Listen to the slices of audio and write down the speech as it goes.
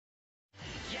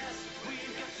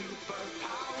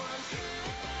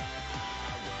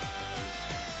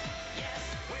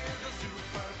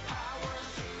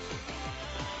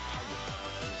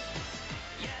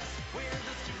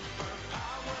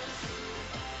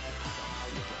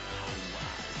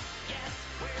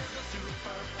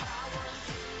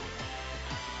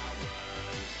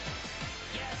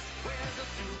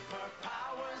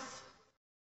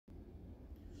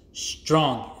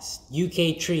strongest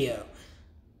UK trio.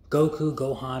 Goku,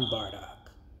 Gohan, Bardock.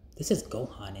 This is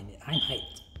Gohan in it. I'm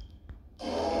hyped.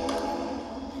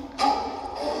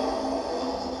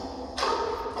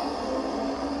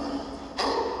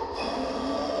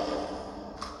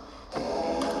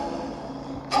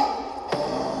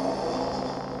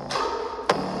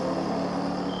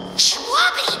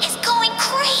 Shwabadi is going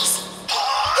crazy.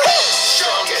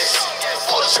 Strongest,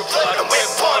 ultra blood and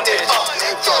we're bonded.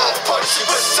 Punch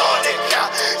supersonic.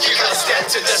 You gotta stand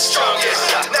to the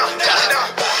strongest.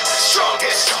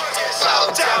 Strongest,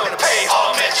 bow down and pay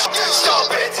homage.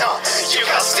 Stop it, you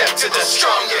gotta step to the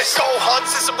strongest. Gohan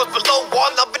system was below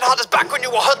one. I've been hardest back when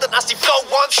you were heard the nasty flow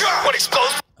one. What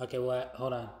explodes? Okay, what?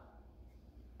 Hold on.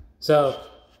 So,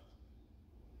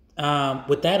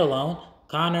 with that alone,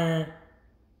 Connor,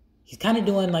 he's kind of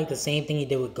doing like the same thing he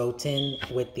did with Goten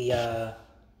with the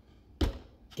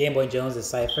Game Boy Jones and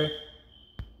Cypher.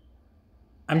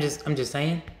 I'm just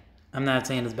saying. I'm not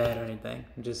saying it's bad or anything.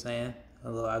 I'm just saying a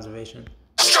little observation.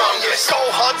 Strongest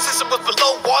Gohan system was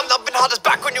below one. I've been hardest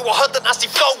back when you were heard the nasty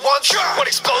flow one. What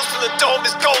explodes from the dome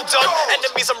is golden.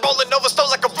 Enemies I'm rolling over stone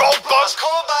like a roadblock.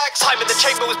 Time in the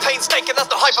chamber was painstaking,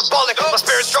 that's not hyperbolic. My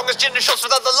spirit's strong as gin and shots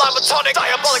without the lime tonic.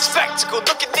 Diabolic spectacle,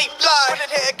 looking deep blind.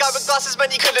 Wouldn't hit a guy with glasses,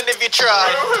 man, you couldn't if you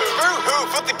tried.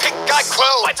 Boo-hoo, filthy pink guy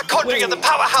crow. Mitochondria, the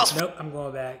powerhouse. Nope, I'm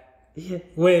going back.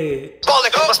 Wait.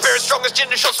 Diabolic, my spirit's strong as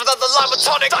gin and shots without the lime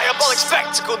tonic. Diabolic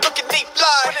spectacle, looking deep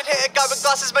blind. Wouldn't hit a guy with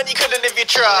glasses, man, you couldn't if you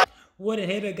tried.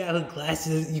 Wouldn't hit a guy with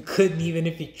glasses, you couldn't even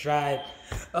if you tried.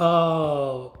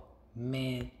 Oh,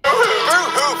 man.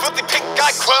 Boo-hoo, filthy pink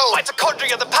guy crow.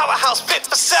 Mitochondria, the powerhouse fit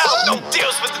for sale. No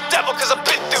deals with the devil cause I've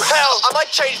been through hell. I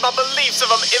might change my beliefs if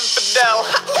I'm infidel.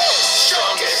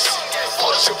 Strongest,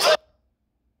 ultra.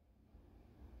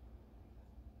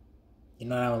 You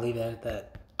know what, I'm gonna leave that at that.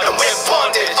 And we're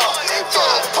bonded.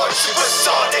 Punch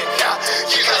supersonic.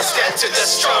 You gotta stand to the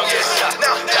strongest.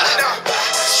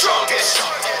 Strongest.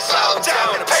 Bow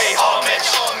down and pay homage.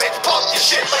 Pop your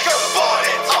shit like a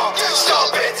bonnet.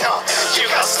 Stop it. You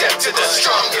gotta step to the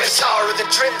strongest. Power of the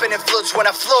drip and it floods when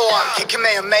I flow. I'm kicking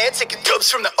Maya, taking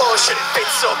dubs from the ocean.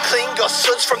 Fits so clean, got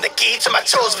suds from the gi to my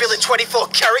toes. Feeling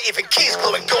 24 karat, even keys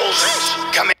glowing gold.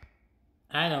 Come in.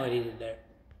 I know what he did there.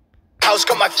 House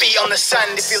got my feet on the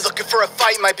sand. If you're looking for a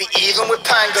fight, might be even with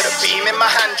pan. Got a beam in my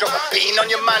hand, drop a bean on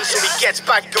your man so he gets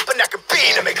back up and I can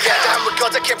beat him again. Damn, with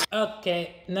God, I can't.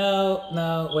 Okay,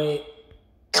 no, wait.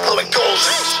 Glowing gold.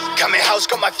 Come in, house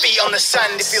got my feet on the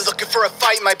sand. If you're looking for a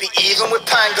fight, might be even with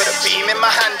pan. Got a beam in my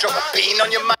hand, drop a bean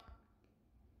on your man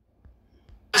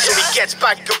so he gets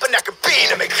back up and I can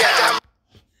beat him again. Damn.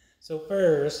 So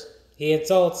first, he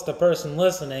insults the person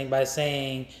listening by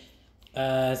saying,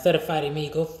 instead of fighting me,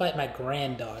 go fight my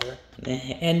granddaughter.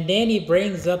 And then he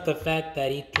brings up the fact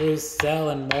that he threw Cell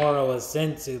and Moro a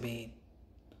senzu bean.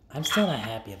 I'm still not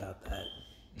happy about that.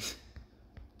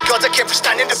 God, I came for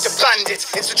standing up to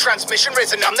bandits. Instant transmission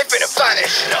risen, I'm they finna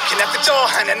vanish. Knocking at the door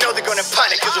and I know they're gonna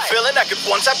panic. Cause a villain I could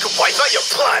one time could wipe out your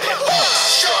planet.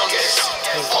 Strongest,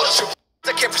 ultra.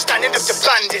 I came for standing up to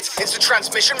bandits. Instant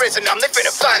transmission risen, I'm they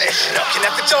finna vanish. Knocking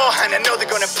at the door and I know they're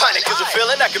gonna panic. Cause a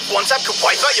villain I could one time could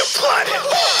wipe out your planet.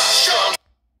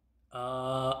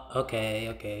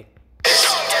 Okay.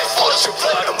 Ultra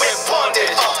blood and we're bonded.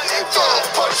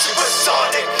 Punch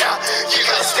supersonic. You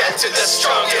gotta stand to the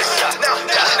strongest.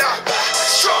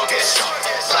 Strongest.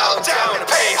 Bow down and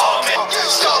pay homage.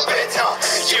 Stop it.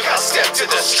 You gotta step to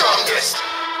the strongest.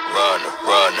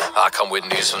 Run, I come with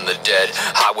news from the dead.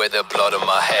 I wear the blood on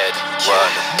my head.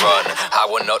 Run, I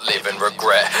will not live in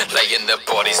regret. Laying their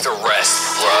bodies to rest.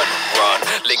 Run,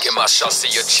 linking my shots to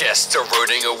your chest.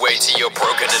 Eroding away to your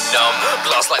broken and numb.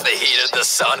 Blast like the heat of the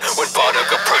sun. When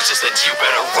Bardock approaches, then you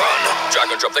better run.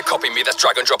 Drag and drop, they copy me, that's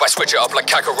drag and drop. I switch it up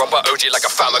like Kakarot, but OG like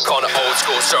a Famicom. Old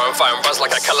school, throwing fire and runs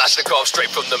like a Kalashnikov.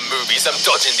 Straight from the movies, I'm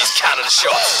dodging these cannon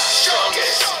shots.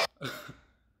 Strongest.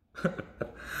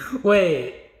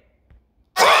 Wait.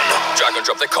 Run, drag and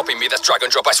drop, they copy me, that's drag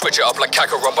and drop. I switch it up like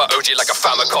Kakarot, but OG like a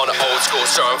Famicom. Old school,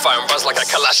 throwing fire and runs like a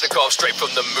Kalashnikov. Straight from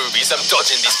the movies, I'm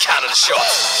dodging these cannon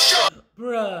shots.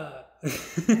 Bruh.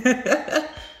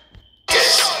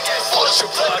 Ultra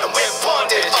blood and we're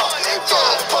bonded.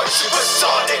 Punch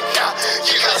supersonic.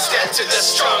 You gotta stand to the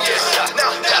strongest.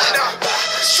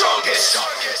 Strongest.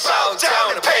 Bow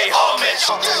down and pay homage.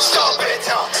 Stop it.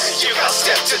 You gotta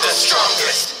step to the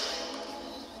strongest.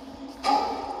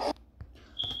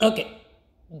 Okay,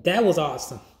 that was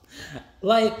awesome.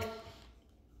 Like,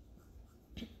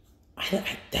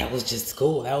 that was just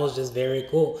cool. That was just very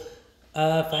cool.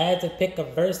 If I had to pick a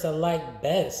verse I like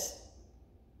best,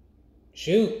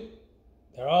 shoot,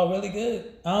 they're all really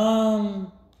good.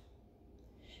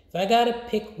 if I gotta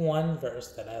pick one verse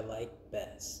that I like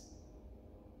best,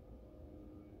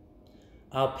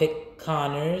 I'll pick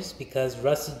Connor's because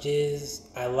Russell's,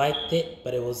 I liked it,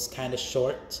 but it was kind of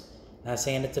short. Not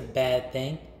saying it's a bad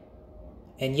thing.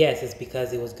 And yes, it's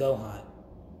because it was Gohan.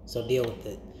 So deal with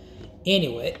it.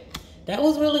 Anyway, that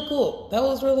was really cool. That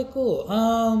was really cool.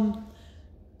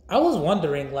 I was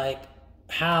wondering, like,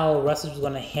 how Russell was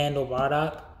going to handle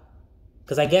Bardock.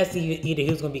 Because I guess either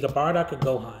he was going to be Bardock or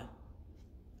Gohan.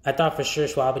 I thought for sure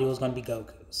Shwabadi was going to be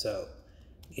Goku. So,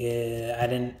 yeah,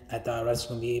 I thought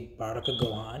Russell was going to be Bardock or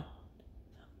Gohan.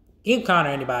 Give Connor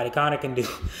anybody. Connor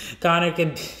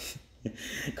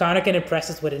can impress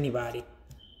us with anybody.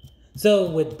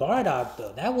 So with Bardock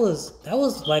though, that was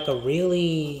like a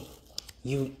really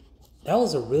unique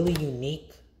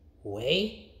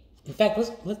way. In fact,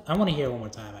 I want to hear it one more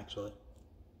time actually.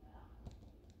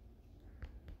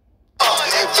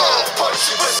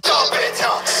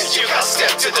 You got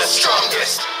step to the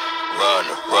strongest. Run,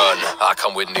 run, I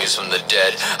come with news from the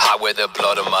dead. I wear the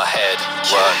blood on my head.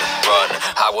 Run, run,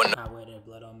 I will I wear the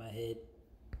blood on my head.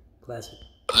 Classic.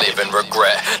 Live in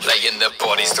regret, laying their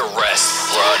bodies to rest.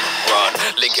 Run, run,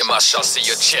 linking my shots to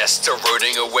your chest,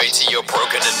 eroding away to your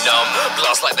broken and numb.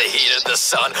 Blast like the heat of the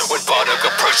sun. When Bardock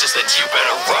approaches, then you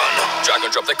better run. Drag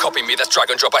and drop, they copy me, that's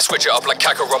drag and drop. I switch it up like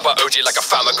Kakarot, but OG like a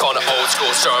Famicom. Old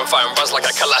school, throwing fire and runs like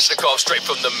a Kalashnikov. Straight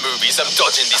from the movies, I'm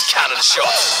dodging these cannon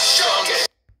shots.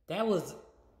 That was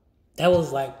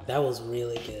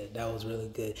really good. That was really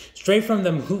good. Straight from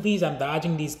the movies, I'm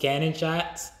dodging these cannon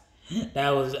shots. I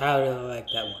really like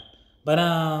that one. But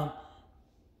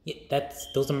yeah,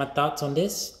 those are my thoughts on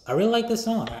this. I really like this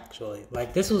song actually.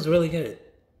 Like this was really good.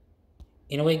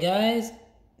 Anyway, guys,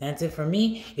 that's it for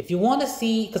me. If you want to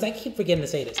see, because I keep forgetting to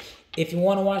say this, if you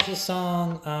want to watch this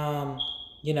song,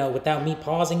 without me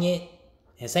pausing it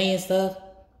and saying stuff,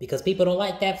 because people don't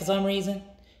like that for some reason,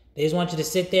 they just want you to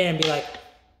sit there and be like,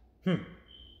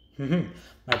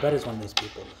 My brother's one of those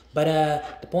people.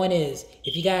 But the point is,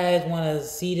 if you guys want to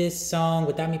see this song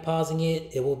without me pausing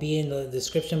it, it will be in the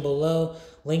description below.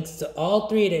 Links to all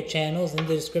 3 of their channels in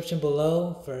the description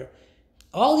below for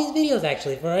all these videos,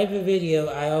 actually. For every video,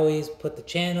 I always put the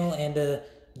channel and the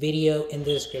video in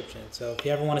the description. So if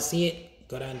you ever want to see it,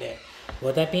 go down there.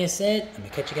 With that being said, I'm going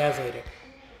to catch you guys later.